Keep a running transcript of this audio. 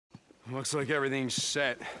Looks like everything's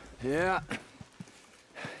set. Yeah.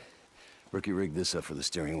 Rookie rigged this up for the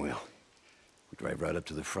steering wheel. We drive right up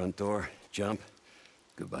to the front door, jump,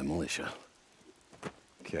 goodbye militia.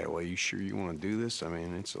 Okay, well, you sure you want to do this? I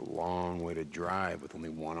mean, it's a long way to drive with only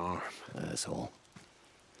one arm. Asshole.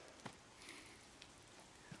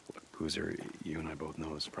 Look, Boozer, you and I both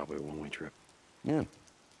know it's probably a one-way trip. Yeah.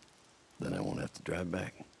 Then I won't have to drive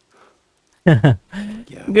back. Yeah.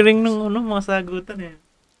 Galing nung mga sagutan eh.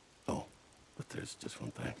 Oh, but there's just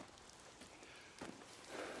one thing.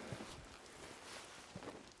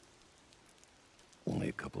 Only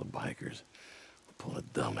a couple of bikers will pull a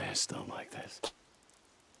dumbass stunt like this.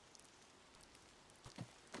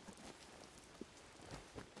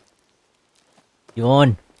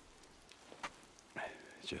 Yun.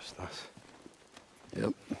 Just us.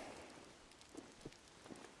 Yep.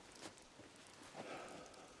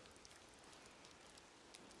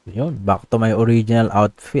 Yun, back to my original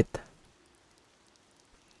outfit.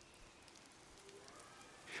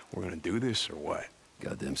 We're gonna do this or what?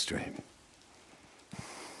 Goddamn straight.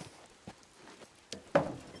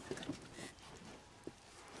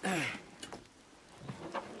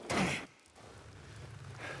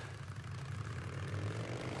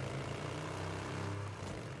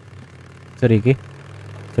 Si Ricky.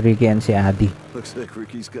 Si Ricky and si Adi. Looks like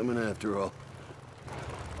Ricky's coming after all.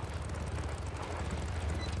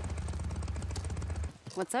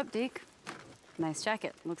 What's up, Deke? Nice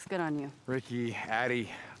jacket. Looks good on you. Ricky, Addie,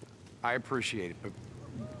 I appreciate it, but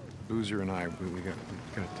Boozer and I, we gotta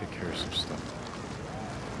take care of some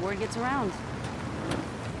stuff. Word gets around.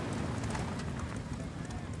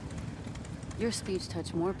 Your speech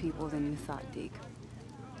touched more people than you thought, Deke.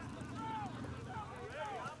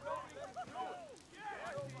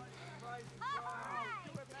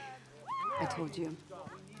 I told you,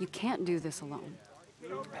 you can't do this alone.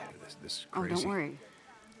 This is Oh, crazy. don't worry.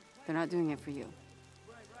 They're not doing it for you.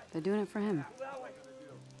 They're doing it for him.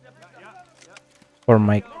 For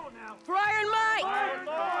Mike. For Iron Mike! Iron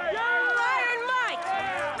Mike!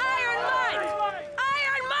 Iron Mike!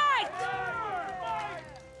 Iron Mike!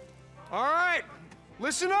 All right,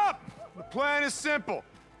 listen up. The plan is simple.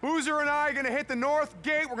 Boozer and I are gonna hit the north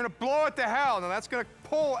gate. We're gonna blow it to hell. Now that's gonna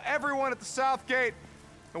pull everyone at the south gate.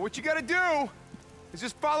 And what you gotta do is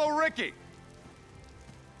just follow Ricky.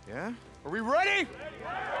 Yeah? Are we ready?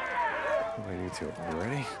 I need to. Are you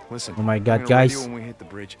ready? Listen. Oh my God, I'm gonna guys. radio when we hit the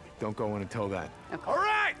bridge. Don't go in until then. Okay. All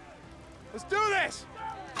right, let's do this.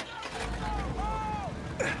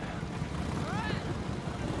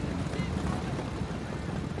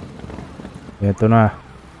 Ito na.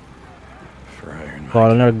 For Iron Mike.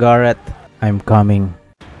 Colonel Garrett. I'm coming.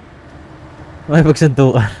 May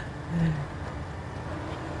pagsuntukan.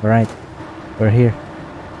 Alright. We're here.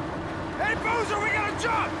 Hey, Boozer, we gotta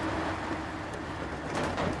jump!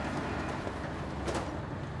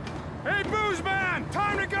 Hey, Booze Man,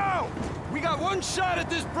 time to go! We got one shot at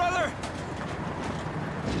this, brother!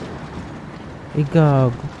 Ikaw.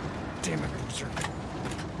 Damn it, Boozer.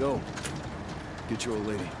 Go. Get your old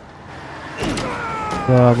lady.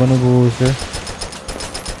 Gago ni Boozer.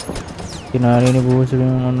 Kinari ni Boozer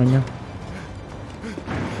yung ano niya.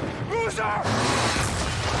 Boozer!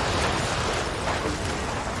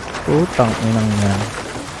 Putang inang niya.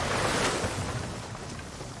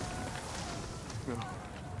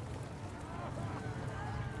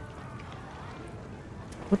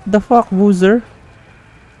 What the fuck, Boozer?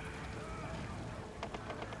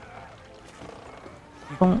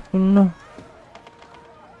 Pang ina.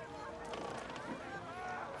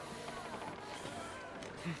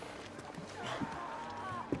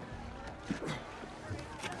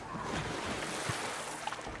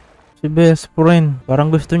 Si best friend, parang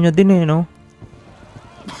gusto niya din eh, no?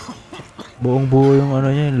 Buong buo yung ano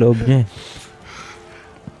niya, yung loob niya eh.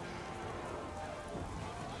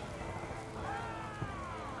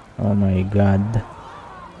 Oh my God.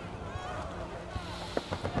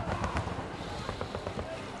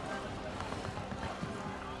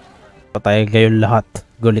 Patay kayo lahat.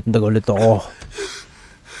 Galit na galit ako.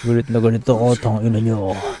 Galit na galit ako, tangina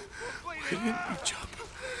niyo.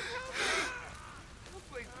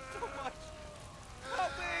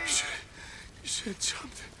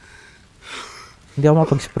 Hindi ako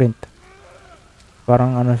mapag-sprint.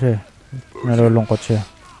 Parang ano siya, nalulungkot siya.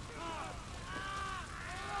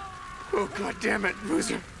 Oh, God damn it,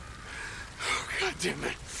 Boozer. Oh, God damn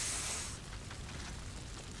it.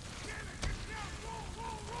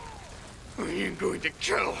 I am going to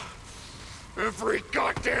kill every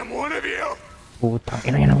goddamn one of you. Putang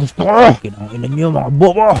ina yan ang gusto ko. Kinang ina niyo mga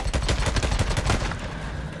bobo.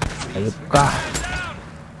 Ayop ka.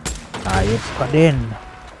 Ayop ka din.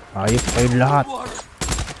 Ayop kayo lahat.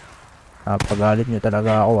 Napagalit nyo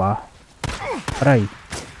talaga ako ah. Aray.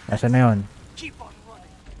 Nasaan na yun?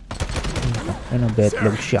 Ano,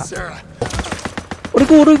 betlog shot. Uri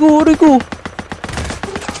ko, uri ko, uri ko!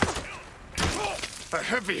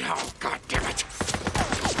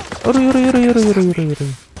 Uri, uri, uri, uri, uri, uri, uri.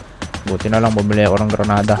 Buti na lang bumili ako ng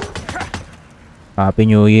granada. Happy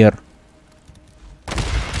New Year.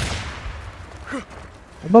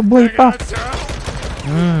 Aba, buhay pa.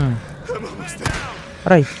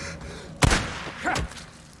 Aray.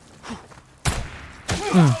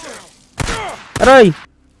 Aray.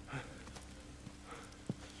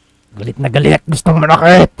 Galit na galit. Gustong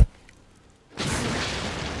manakit.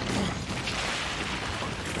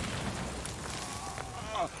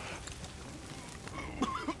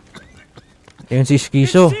 Ayun si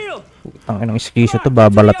Skiso. Ang inang Skiso to,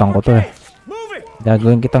 babalatan ko to eh.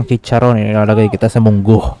 Gagawin kitang chicharon, ilalagay kita sa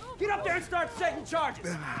munggo. Get up there and start setting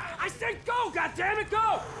charges. I said go, goddammit,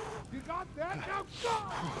 go! You got that? Now go!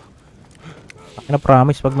 Na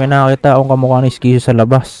promise, pag may nakakita akong kamukha ni Skiso sa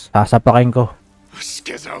labas, sasapakin ko.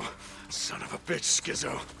 Schizo. Son of a bitch,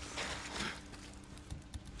 Schizo.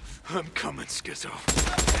 I'm coming, Schizo.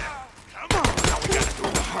 Come on, now we gotta do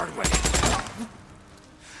it the hard way.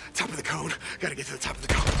 Top of the cone. Gotta get to the top of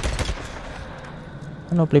the cone.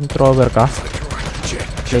 Ano, flamethrower ka?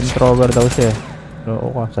 Flamethrower daw siya eh.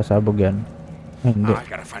 Oo ka, sasabog yan. Ay, hindi. I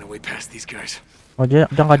gotta find a way past these guys. O,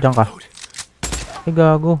 dyan ka, dyan ka. Ay,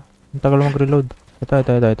 gago. Ang tagal mag-reload. Ito.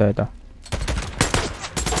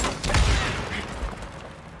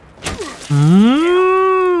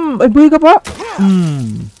 Ay, buhay ka pa!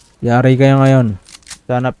 Yari kayo ngayon.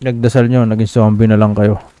 Sana pinagdasal nyo, naging zombie na lang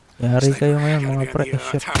kayo. Yari kayo ngayon, mga pre.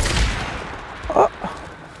 Shit. Oh.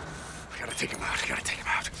 Gotta take him out.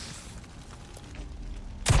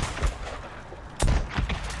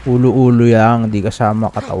 Ulo-ulo yang, di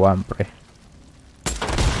kasama katawan, pre.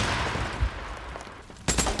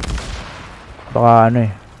 Baka ano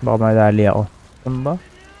eh, baka madali ako. Ano ba?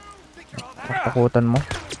 Takutan mo.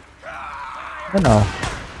 Ano?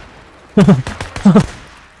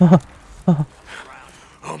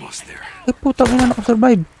 Almost there. Eh, putang ina,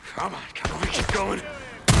 nakasurvive. Come on, keep going.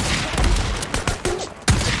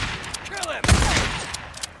 Kill him.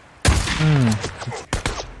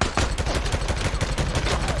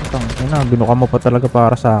 Putang ina, binuka mo pa talaga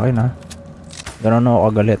para sa akin ha. Ganun ako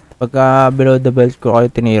kagalit. Pagka below the belt ko kayo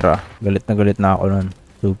tinira, galit na ako nun.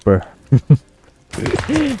 Super.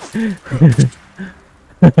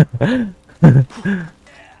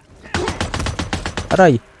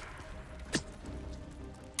 Aray.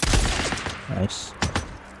 Nice.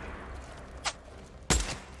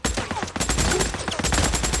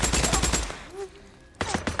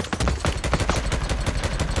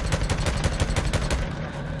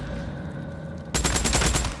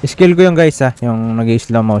 Skill ko yung guys ha, yung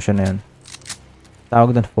nag-slow motion na yun.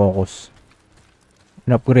 Tawag doon focus.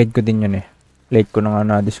 In-upgrade ko din yun eh. Late ko na nga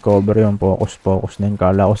na-discover yung focus na yun.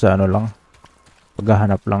 Kala ko sa ano lang.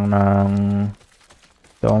 Paghahanap lang ng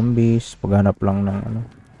zombies, paghahanap lang ng ano,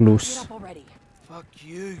 clues. Fuck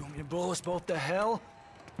you. You want me to blow us both to hell?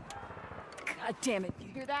 God damn it.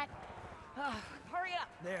 You hear that? Hurry up!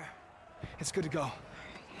 There. It's good to go.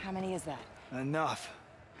 How many is that? Enough.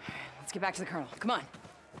 Let's get back to the colonel. Come on.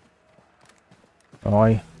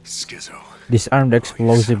 Okay. Schizo. Disarmed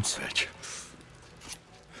explosives.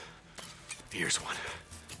 Here's one.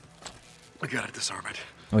 We gotta disarm it.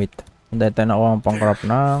 Wait. Hindi tayo nakuha ang pang-crop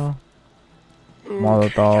ng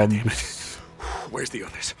Molotov. Where's the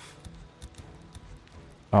others?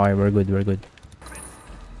 Okay, we're good.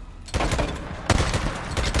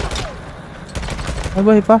 Ay,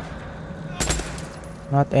 buhay pa.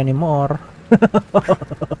 Not anymore.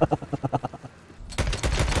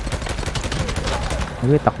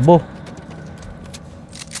 Uy, takbo.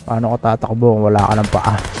 Paano ko tatakbo kung wala ka ng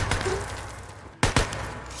paa?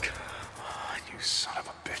 You son of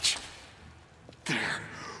a bitch. There.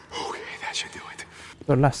 Okay, that should do it.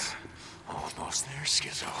 Ito, last. Almost there,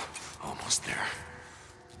 Schizo. Almost there.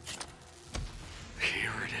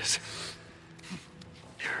 Here it is.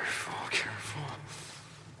 Careful.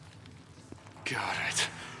 Got it.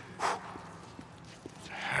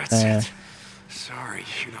 That's it. Sorry,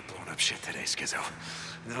 you're not blowing up shit today, Schizo.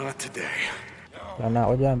 Not today. Wala na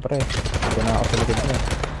ako dyan, pre. Ito na ako sa likod niya.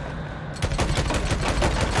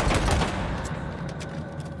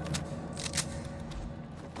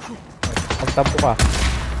 Magtapo ka.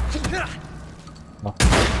 Oh.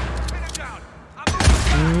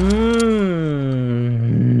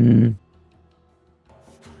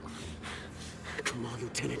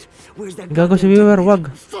 Gago si Weaver,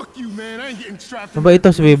 wag. Fuck you, man. I ain't getting strapped. Ano ba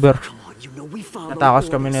ito si Weaver? You know we found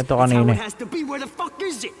Natakas kami nito kanina. has to be. Where the fuck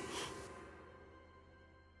is it?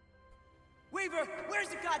 Weaver,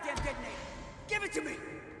 where's the goddamn detonator? Give it to me!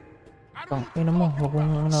 Tang ina mo, huwag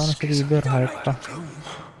mong ano si River, hype pa.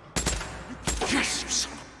 Yes, you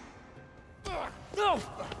son No!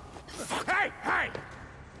 Hey, hey!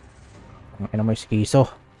 Ang ina mo yung skiso.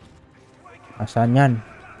 Asan yan?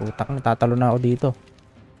 Putak, natatalo na ako dito.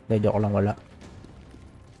 Hindi, joke lang, wala.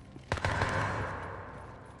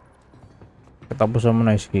 Katapusan mo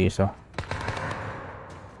na yung skiso.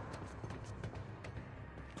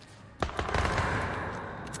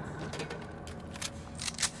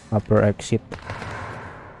 Upper exit.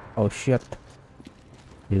 Oh shit.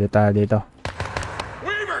 Dito tayo dito.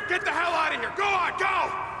 Weaver, get the hell out of here! Go on,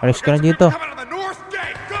 go! Alis ka na dito. Coming out of the north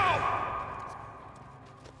gate, go!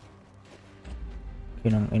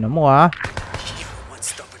 Kinang ina mo ah. You're one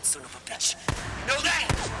stubborn son of a bitch. You know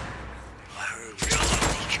that? I heard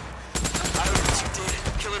what you did,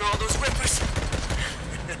 killing all those rippers.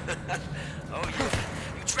 Oh yeah,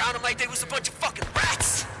 you drowned them like they was a bunch of fucking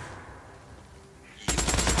rats. You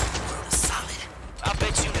were solid. I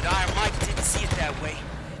bet you that Iron Mike didn't see it that way,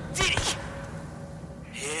 did he?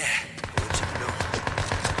 Yeah, I want you to know.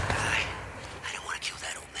 I didn't want to kill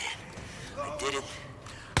that old man. I didn't.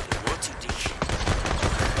 I didn't want to, D.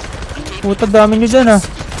 Puta, dami nyo dyan ah.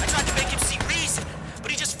 I tried to make him see reason,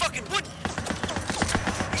 but he just fucking wouldn't.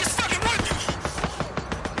 He just fucking wouldn't.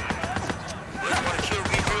 I want to kill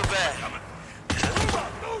me real bad.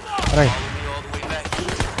 Aray. Follow me all the way back.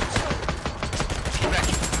 Get back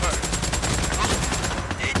here with her.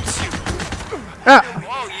 Didn't you? Ah!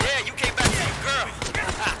 Oh yeah, you came back for your girl.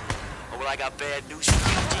 Oh well, I got bad news for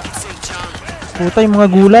you, Deacon St. John. Puta, yung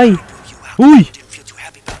mga gulay. You out. Uy! Didn't feel too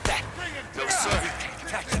happy about that. No sir.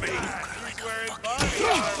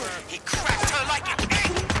 He cracked her like an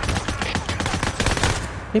egg.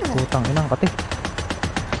 Eh, putang inang kati.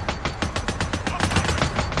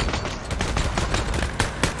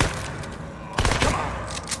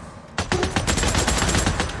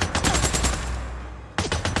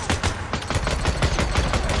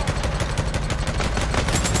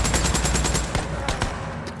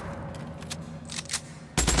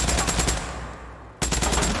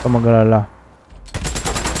 Ito mag-alala.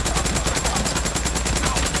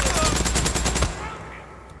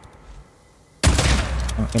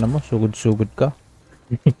 Ang ina mo, sugod-sugod ka.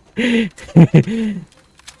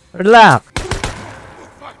 Relax!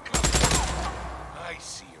 I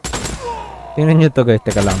see you. Tingnan nyo to guys,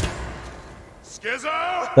 teka lang. Skizzo!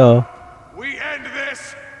 Ito. We end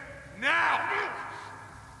this now!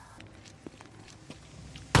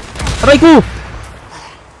 Aray ko!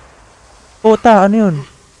 Puta, ano yun?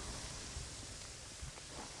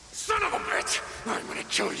 Son of a bitch! I'm gonna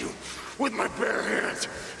kill you with my bare hands.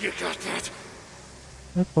 You got that?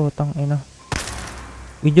 Ay, putang ina.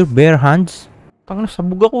 With your bare hands? Tang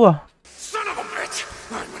nasabog ako ah. Son of a bitch!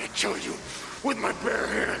 I'm gonna kill you with my bare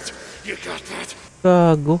hands. You got that?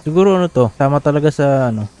 Gago. Siguro ano to? Tama talaga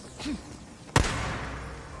sa ano.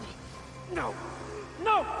 No!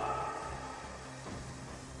 No!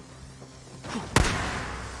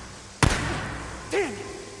 Damn it!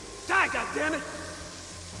 Die, goddammit!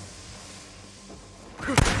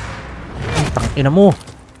 Tang ina mo.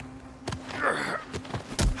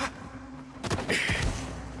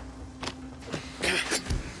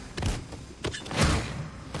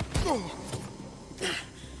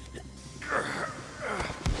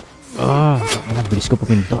 Ah, ang bilis ko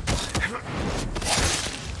pumindot.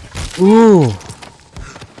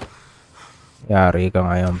 Yari ka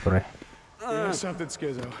ngayon, pre. You know something,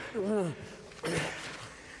 Skizzo?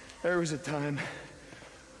 There was a time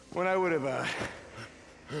when I would have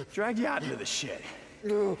dragged you out into the shit.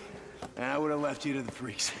 And I would have left you to the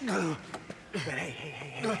freaks. But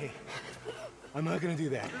hey. I'm not gonna do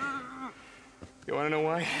that. You wanna know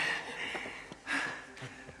why?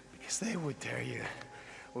 Because they would tear you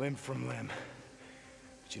limb from limb.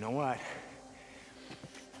 But you know what?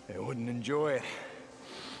 They wouldn't enjoy it.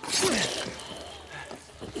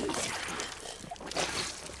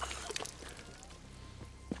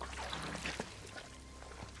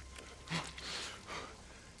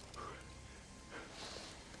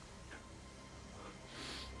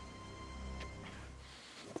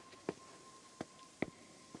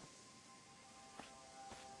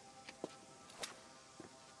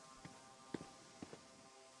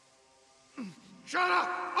 Shut up,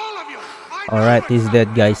 all of you! Alright, he's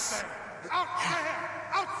dead, guys. Out there,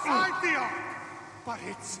 outside the ark. But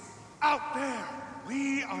it's out there.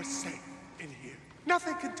 We are safe in here.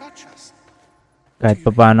 Nothing can touch us. Kahit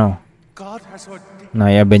pa paano, God has ordained.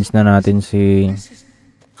 nai-avenge na natin si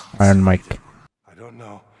Iron Mike. I don't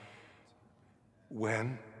know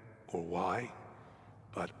when or why,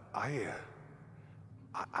 but I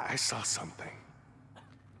I saw something.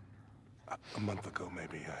 A month ago,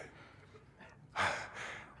 maybe.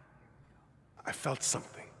 I felt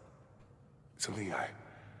something. Something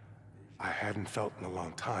I hadn't felt in a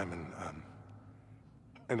long time,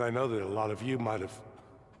 and I know that a lot of you might have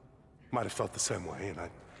felt the same way, and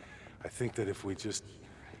I think that if we just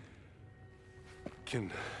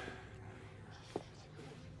can.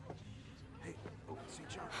 Hey, St.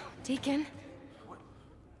 John. Deacon?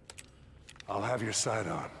 I'll have your side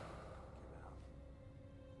on.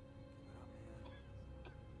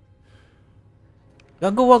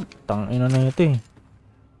 Gagawag. Tangina na ito eh.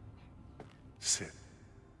 Sit.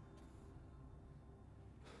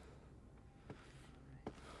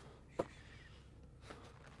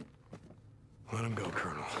 Let him go,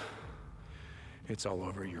 Colonel. It's all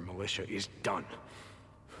over. Your militia is done.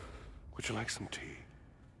 Would you like some tea?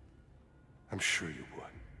 I'm sure you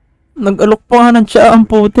would. Nag-alok pa nga ng siya ang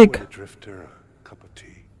putik. With a drifter, a cup of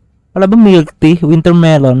tea. Wala ba milk tea? Winter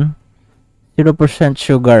melon? 0%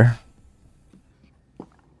 sugar.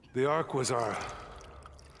 The Ark was our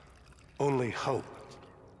only hope.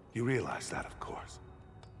 You realize that, of course.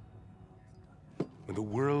 When the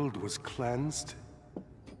world was cleansed,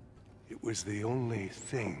 it was the only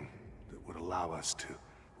thing that would allow us to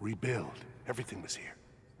rebuild. Everything was here.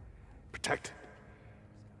 Protected.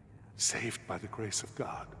 Saved by the grace of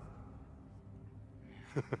God.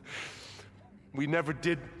 We never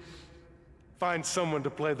did find someone to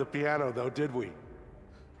play the piano, though, did we?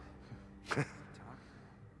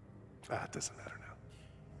 It doesn't matter now.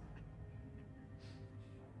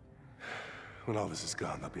 When all this is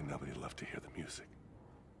gone, there'll be nobody left to hear the music.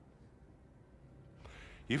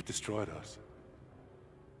 You've destroyed us.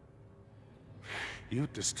 You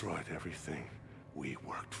destroyed everything we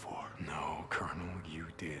worked for. No, Colonel, you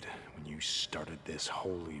did when you started this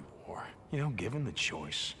holy war. You know, given the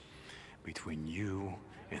choice between you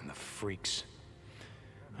and the freaks,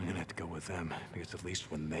 I'm gonna have to go with them, because at least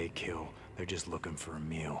when they kill, they're just looking for a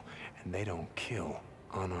meal, and they don't kill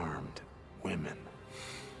unarmed women.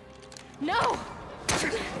 No!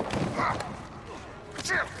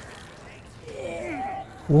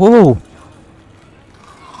 Whoa!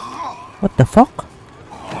 What the fuck?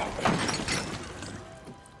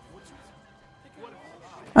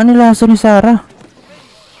 Ano laso ni Sarah?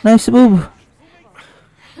 Nice move.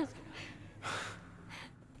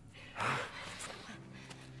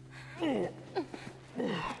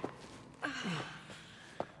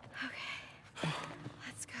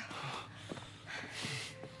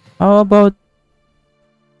 How about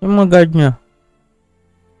yung mga guard niya?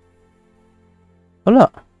 Wala.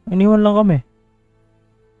 Iniwan lang kami.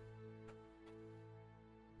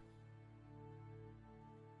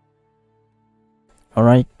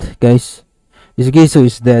 Alright, guys. This Giso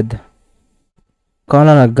is dead.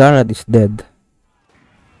 Colonel Garrett is dead.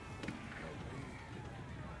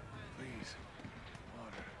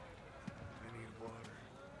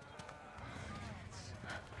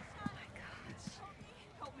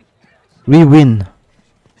 We win.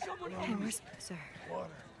 Hey, where's Boozer?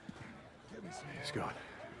 He's gone.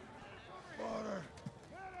 Why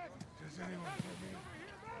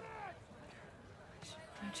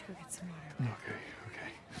don't you go get some water? Okay, okay.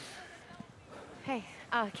 Hey,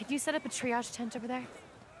 could you set up a triage tent over there?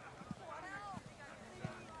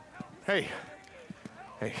 Hey,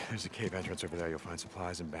 there's a cave entrance over there. You'll find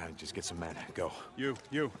supplies and bandages. Get some men. Go. You,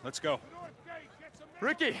 let's go.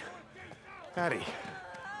 Ricky! Patty.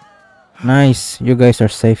 Nice. You guys are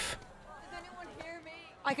safe.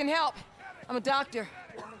 I can help. I'm a doctor.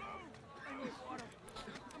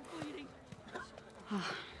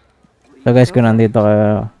 So guys, kung nandito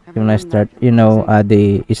kayo yung na-start, you know,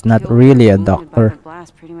 Adi is not really a doctor.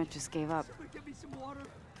 Blast pretty much just gave up.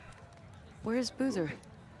 Where's Boozer?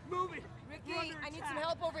 Move it! Ricky, I need some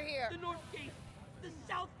help over here. The north gate! The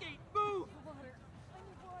south gate! Move!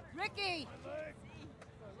 Ricky!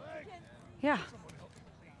 Yeah.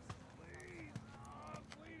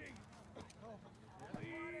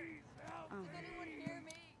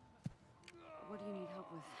 What do you need help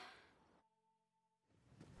with?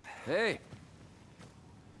 Hey.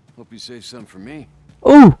 Hope you saved some for me.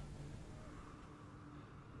 Oh!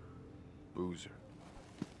 Boozer.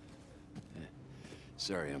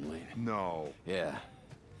 Sorry I'm late. No. Yeah.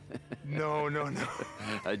 No.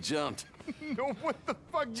 I jumped. No, what the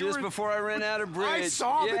fuck? Just before I ran out of bridge. I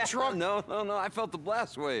saw the truck. No. I felt the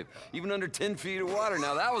blast wave. Even under 10 feet of water.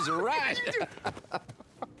 Now that was a ride.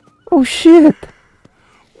 Oh shit!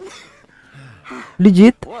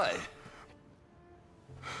 Legit? What?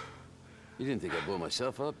 You didn't think I'd blow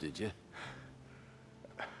myself up, did you?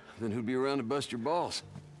 Then who'd be around to bust your balls?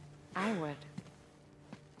 I would.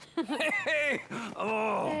 Hey!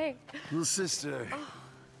 Oh! Hey. Little sister.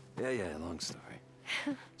 Yeah, long story.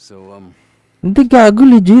 So, Hindi gago,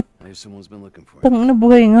 legit. I hear someone's been looking for you. Tangina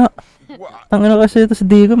buhay nga. Tangina kasi ito si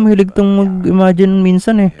Diego, mahilig tong mag-imagine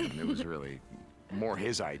minsan eh. It was really more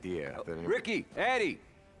his idea than... Ricky! Eddie!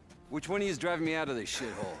 Which one of you is driving me out of this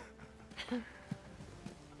shithole?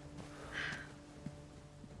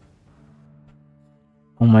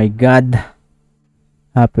 Oh my God.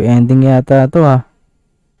 Happy ending yata to ha.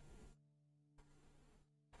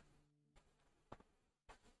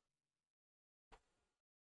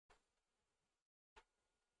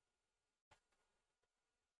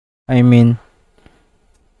 I mean,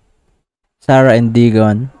 Sarah and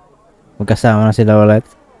Degon, magkasama na sila ulit.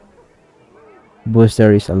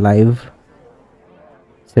 Booster is alive.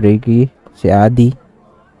 Si Ricky, si Adi.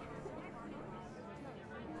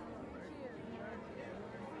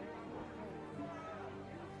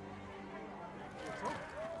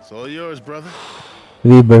 It's all yours, brother.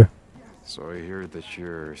 Weaver. So I hear that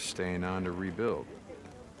you're staying on to rebuild.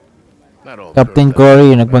 Not all Captain girls Corey,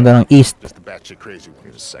 have nagpunta ng East. just a batshit crazy one.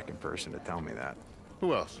 You're the second person to tell me that.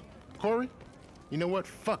 Who else? Corey? You know what?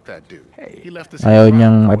 Fuck that dude. Hey. He left us. Ayaw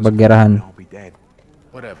niyang makipaggerahan. I'll be dead.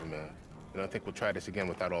 Whatever, man. And I think we'll try this again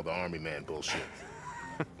without all the army man bullshit.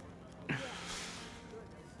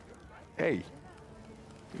 Hey,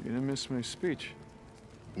 you're gonna miss my speech.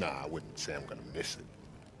 Nah, I wouldn't say I'm gonna miss it.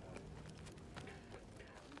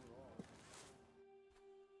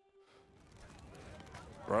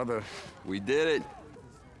 Brother. We did it.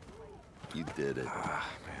 You did it.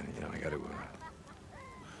 Man, you know, I gotta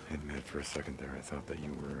admit for a second there, I thought that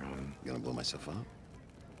you were, You gonna blow myself up?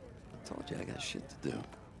 I told you I got shit to do.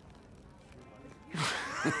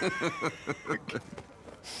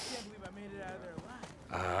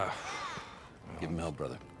 Give him hell,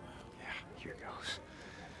 brother. Yeah, here goes.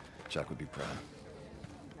 Chuck would be proud.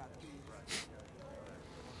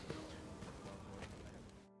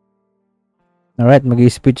 Alright,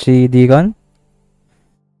 mag-i-speech si Deacon.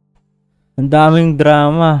 Ang daming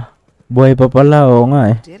drama. Buhay pa pala, oo nga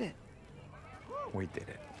eh. Did it. We did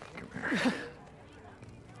it. Come here.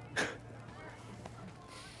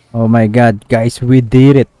 Oh my God, guys, we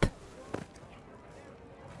did it.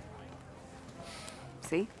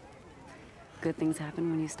 See? Good things happen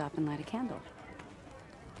when you stop and light a candle.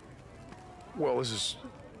 Well, this is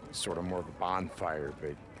sort of more of a bonfire,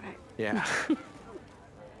 but Right. yeah.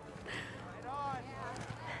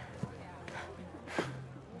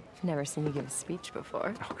 Never seen you give a speech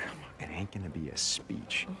before. Oh, come on. It ain't gonna be a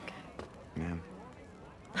speech. Okay. Man.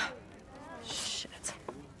 Shit.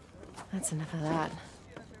 That's enough of that.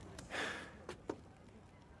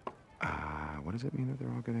 What does it mean that they're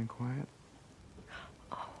all getting quiet?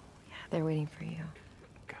 Oh, yeah, they're waiting for you.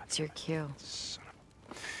 God, It's your cue. son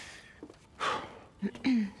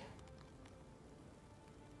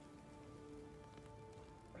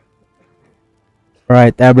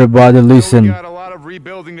Right, everybody We listen. got a lot of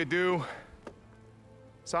rebuilding to do,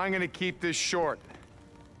 so I'm gonna keep this short.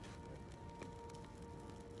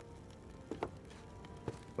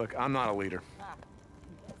 Look, I'm not a leader.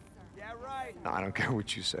 Yeah, right. I don't care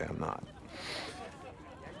what you say, I'm not.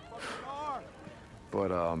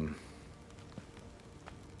 But,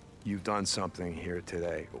 you've done something here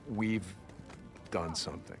today. We've done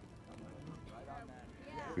something.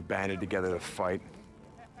 We banded together to fight.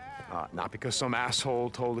 Not because some asshole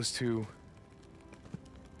told us to,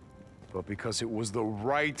 but because it was the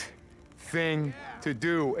right thing to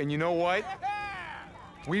do. And you know what?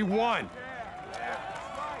 We won.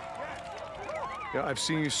 Yeah, I've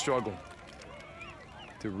seen you struggle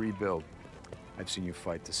to rebuild. I've seen you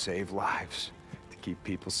fight to save lives, to keep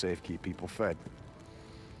people safe, keep people fed.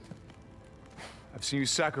 I've seen you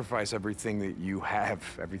sacrifice everything that you have,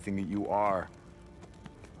 everything that you are,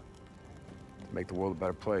 to make the world a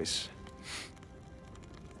better place.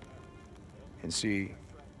 And see,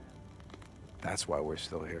 that's why we're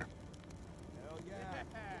still here.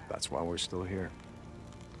 That's why we're still here.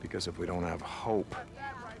 Because if we don't have hope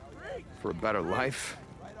for a better life,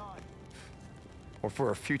 or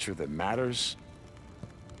for a future that matters,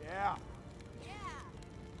 Yeah.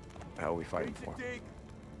 what the hell are we fighting for?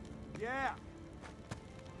 Yeah.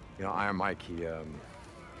 You know, Iron Mike, he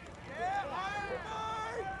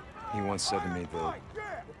once said to me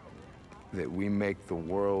that we make the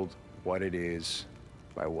world what it is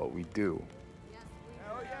by what we do.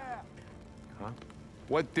 Hell yeah. Huh?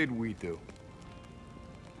 What did we do?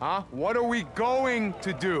 Huh? What are we going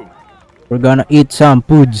to do? We're gonna eat some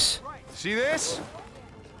foods. See this?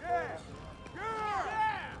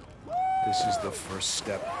 This is the first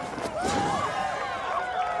step.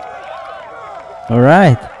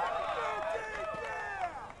 Alright.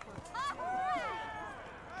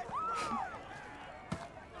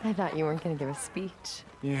 I thought you weren't gonna give a speech.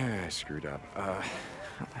 Yeah, I screwed up. How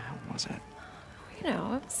the hell was it? You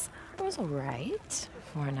know, it was alright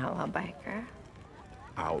for an outlaw biker.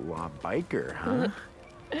 Outlaw biker, huh?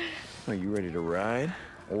 Are you ready to ride,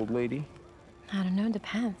 old lady? I don't know,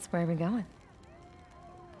 depends. Where are we going?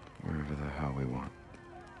 Wherever the hell we want.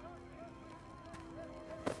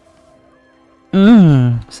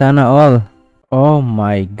 Sana all. Oh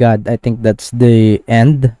my god, I think that's the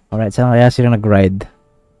end. Alright, saan kaya sila nag-ride?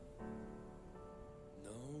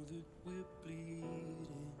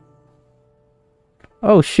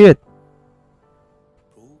 Oh shit.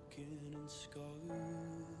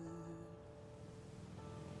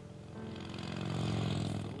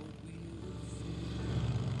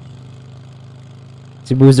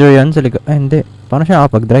 Si Boozer yan sa likod. Ay, hindi. Paano siya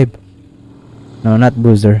nakapag-drive? No, not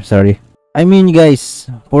Boozer. Sorry. I mean, guys,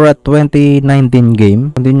 for a 2019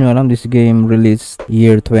 game, hindi nyo alam, this game released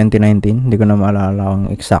year 2019. Hindi ko na maalala ang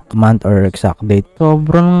exact month or exact date.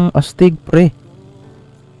 Sobrang astig, pre.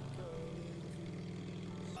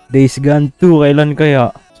 Days Gone 2, kailan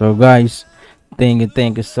kaya? So, guys, thank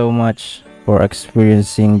you so much for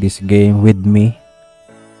experiencing this game with me.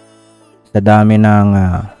 Sa dami ng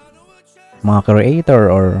mga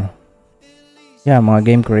creator or mga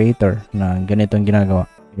game creator na ganitong ginagawa.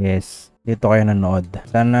 Yes, dito kayo nanood.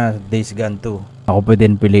 Sana Days Gone 2 ako pa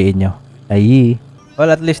din piliin nyo. Ay,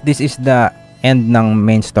 well, at least this is the end ng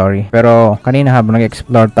main story. Pero kanina habang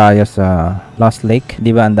nag-explore tayo sa Lost Lake, di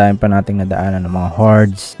ba ang dami pa nating nadaanan ng mga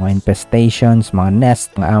hordes, mga infestations, mga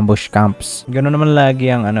nest, mga ambush camps. Ganoon naman lagi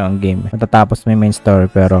ang ang game. Matatapos may main story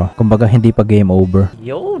pero kumbaga hindi pa game over.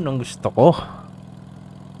 Yo, nung gusto ko.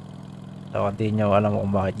 So, hindi nyo alam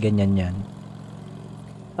kung bakit ganyan yan.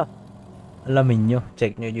 Alamin nyo.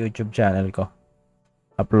 Check nyo YouTube channel ko.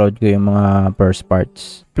 Upload ko yung mga first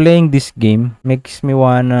parts. Playing this game makes me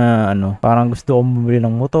wanna, parang gusto kong bumili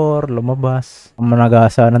ng motor, lumabas.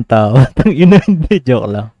 Managasa ng tao. Tangina, hindi. Joke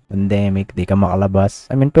lang. Pandemic, di ka makalabas.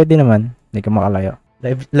 I mean, pwede naman. Di ka makalayo.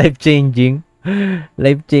 Life changing.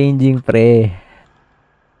 Life changing, pre.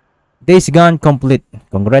 Days Gone complete.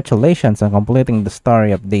 Congratulations on completing the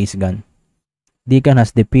story of Days Gone. Deacon has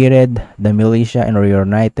defeated the militia and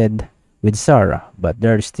reunited with Sarah, but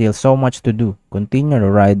there's still so much to do. Continue to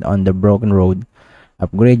ride on the broken road,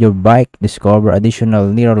 upgrade your bike, discover additional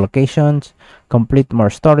near locations, complete more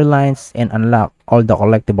storylines, and unlock all the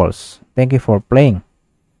collectibles. Thank you for playing.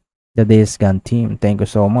 The Days Gone team. Thank you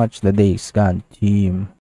so much, the Days Gone team.